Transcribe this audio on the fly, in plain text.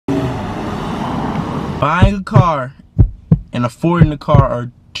Buying a car and affording a car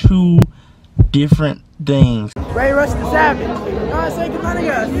are two different things. Ray Rush the Savage. You know what I'm saying? Come on,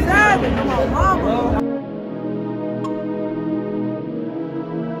 nigga. Savage. Come on, mama.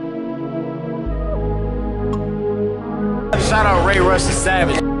 Shout out Ray Rush the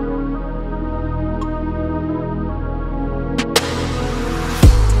Savage.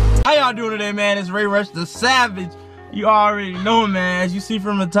 How y'all doing today, man? It's Ray Rush the Savage. You already know, man. As you see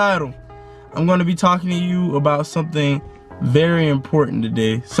from the title, I'm going to be talking to you about something very important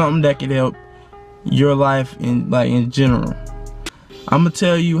today. Something that can help your life in general. I'm gonna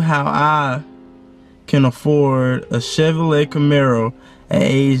tell you how I can afford a Chevrolet Camaro at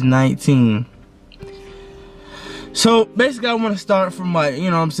age 19. So basically, I want to start from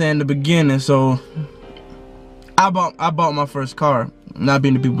the beginning. So I bought my first car. Not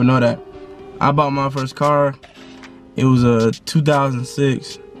being the people know that. I bought my first car. It was a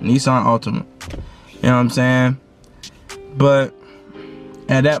 2006 Nissan Altima. You know what I'm saying? But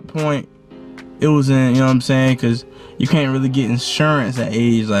at that point, it was in, you know what I'm saying, because you can't really get insurance at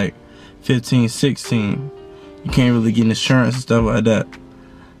age like 15, 16. You can't really get insurance and stuff like that.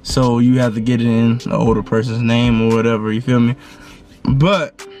 So you have to get it in an older person's name or whatever, you feel me?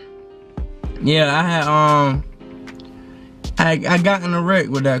 But yeah, I got in a wreck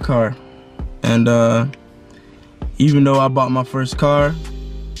with that car. And even though I bought my first car,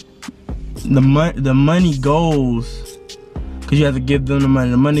 the money goes, because you have to give them the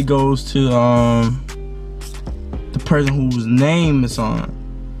money. The money goes to the person whose name it's on.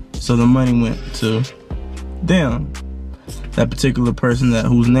 So the money went to them, that particular person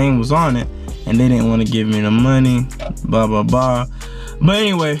whose name was on it, and they didn't want to give me the money, blah blah blah. But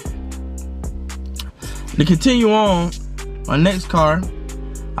anyway, to continue on, my next car,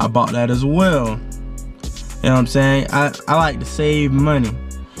 I bought that as well. You know what I'm saying? I like to save money.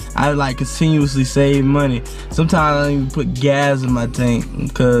 I like continuously save money. Sometimes I don't even put gas in my tank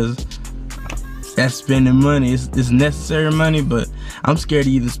because that's spending money. It's necessary money, but I'm scared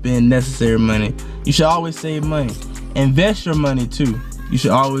to even spend necessary money. You should always save money. Invest your money too. You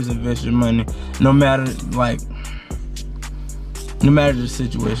should always invest your money, no matter the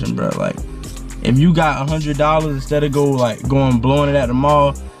situation, bro. Like, if you got $100, instead of blowing it at the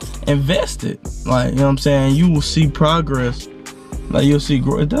mall, invest it. Like, you know what I'm saying? You will see progress. Like, you'll see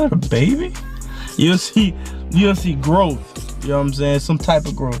growth. Is that a baby? You'll see growth. You know what I'm saying? Some type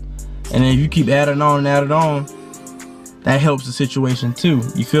of growth. And then if you keep adding on and adding on, that helps the situation too.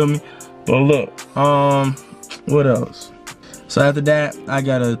 You feel me? But look, what else? So after that, I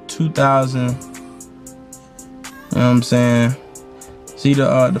got a 2000. You know what I'm saying? See,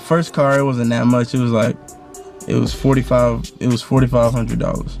 the first car, it wasn't that much. It was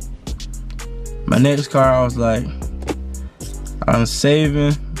 $4,500. My next car, I was like, I'm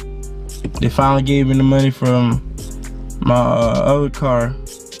saving. They finally gave me the money from my other car.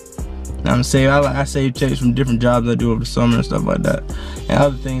 I'm saving. I save checks from different jobs I do over the summer and stuff like that, and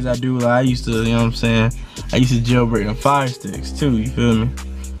other things I do. Like, I used to, you know what I'm saying, I used to jailbreak them fire sticks too. You feel me?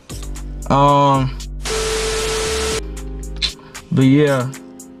 But yeah.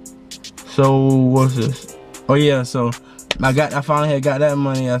 So what's this? Oh yeah. So I finally had got that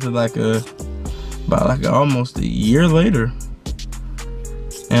money after about almost a year later.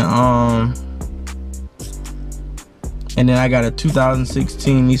 And then I got a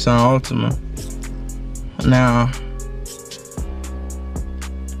 2016 Nissan Altima. Now,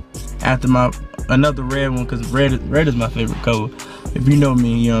 after another red one, because red is my favorite color. If you know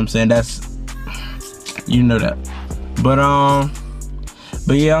me, you know what I'm saying. You know that. But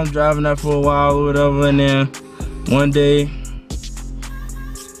yeah, I'm driving that for a while or whatever, and then one day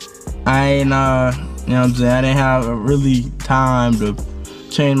you know what I'm saying, I didn't have really time to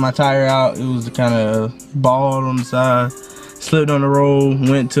change my tire out. It was kind of bald on the side. Slipped on the road,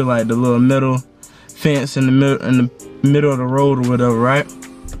 went to the little metal fence in the middle of the road or whatever, right?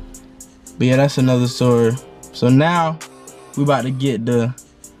 But yeah, that's another story. So now we about to get to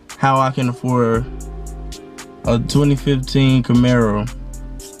how I can afford a 2015 Camaro.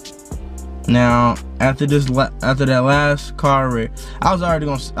 Now, after that last car wreck, I was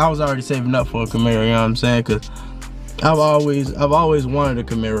already saving up for a Camaro. You know what I'm saying? Cause I've always wanted a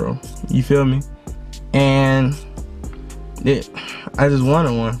Camaro. You feel me? And I just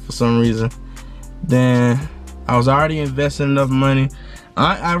wanted one for some reason. Then I was already investing enough money.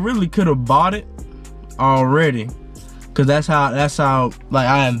 I really could have bought it already, cause that's how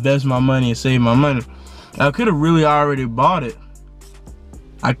I invest my money and save my money. I could have really already bought it.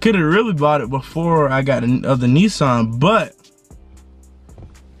 I could have really bought it before I got another Nissan, but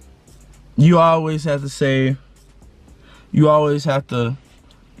you always have to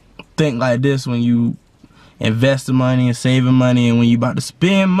think like this when you investing money and saving money, and when you about to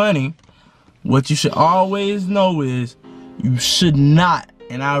spend money, what you should always know is you should not,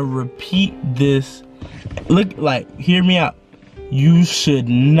 and I repeat this, hear me out, you should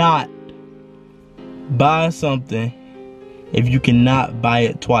not buy something if you cannot buy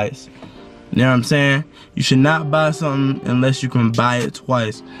it twice. You know what I'm saying? You should not buy something unless you can buy it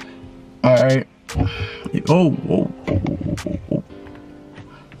twice. Alright. Oh.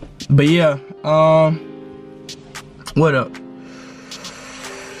 But yeah, what up?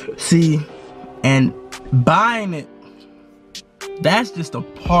 See, and buying it, that's just a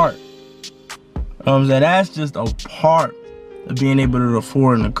part. You know what I'm saying? That's just a part of being able to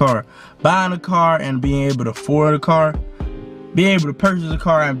afford a car. Buying a car and being able to afford a car, being able to purchase a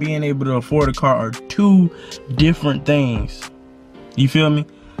car and being able to afford a car are two different things. You feel me?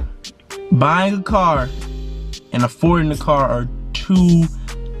 Buying a car and affording a car are two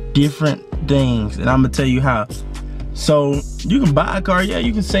different things, and I'm gonna tell you how. So you can buy a car, yeah,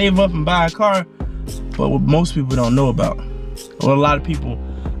 you can save up and buy a car, but what most people don't know about, what a lot of people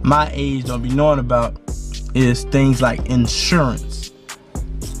my age don't be knowing about, is things like insurance,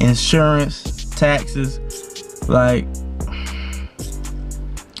 taxes. Like,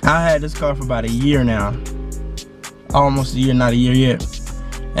 I had this car for about a year now, almost a year, not a year yet,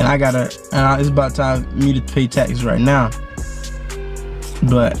 and it's about time for me to pay taxes right now.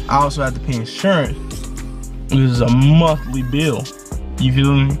 But I also have to pay insurance, which is a monthly bill. You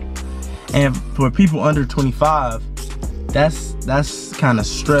feel me? And for people under 25, that's kind of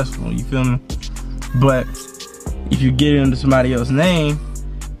stressful. You feel me? But if you get it under somebody else's name,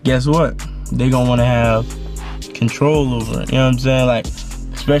 guess what? They gonna want to have control over it. You know what I'm saying? Like,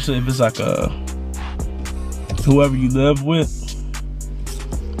 especially if it's like whoever you live with,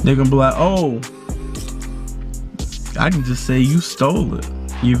 they're gonna be like, oh, I can just say you stole it.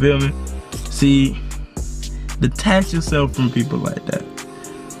 You feel me? See, detach yourself from people like that.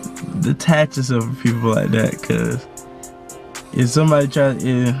 Detach yourself from people like that, cause if somebody tries,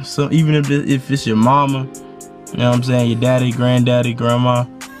 even if it's your mama, you know what I'm saying, your daddy, granddaddy, grandma,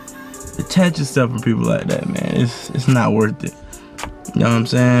 detach yourself from people like that, man. It's not worth it. You know what I'm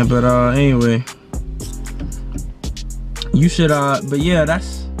saying? But anyway, you should but yeah,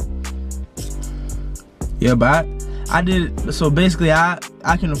 but I did it. So basically I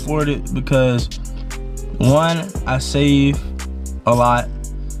can afford it because, one, I save a lot.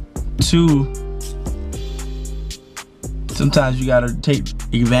 Two, sometimes you gotta take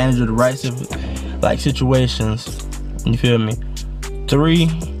advantage of the right situations. You feel me? 3,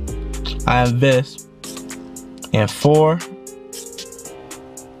 I invest. And 4,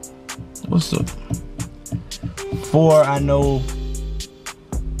 what's up? 4, I know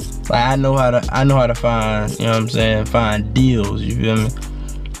how to find, you know what I'm saying, find deals. You feel me?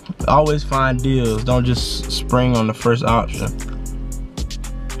 Always find deals. Don't just spring on the first option.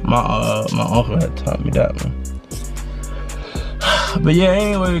 My uncle had taught me that one. But yeah,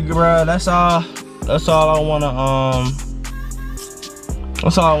 anyway, bro, that's all I wanted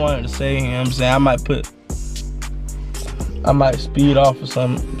to say. You know what I'm saying? I might speed off of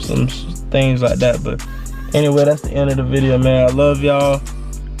some things like that, but anyway, that's the end of the video, man. I love y'all.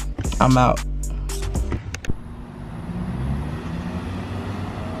 I'm out.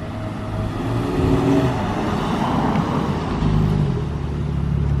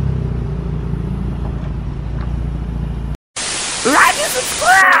 Like and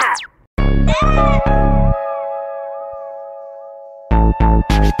subscribe!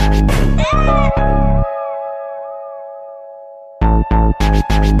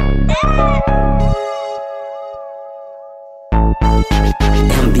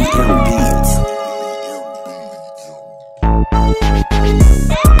 MDM Beats.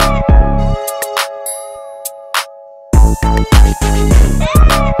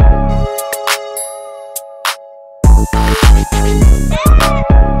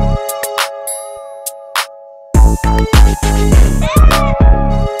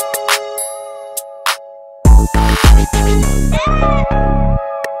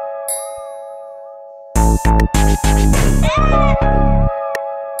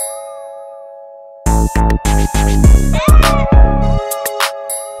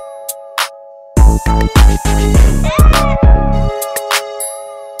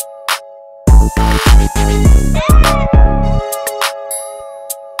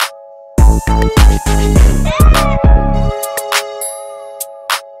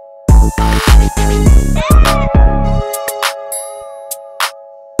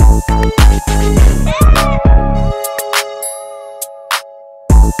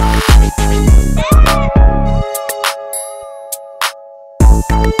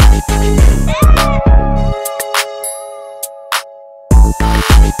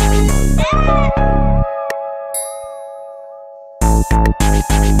 Yeah.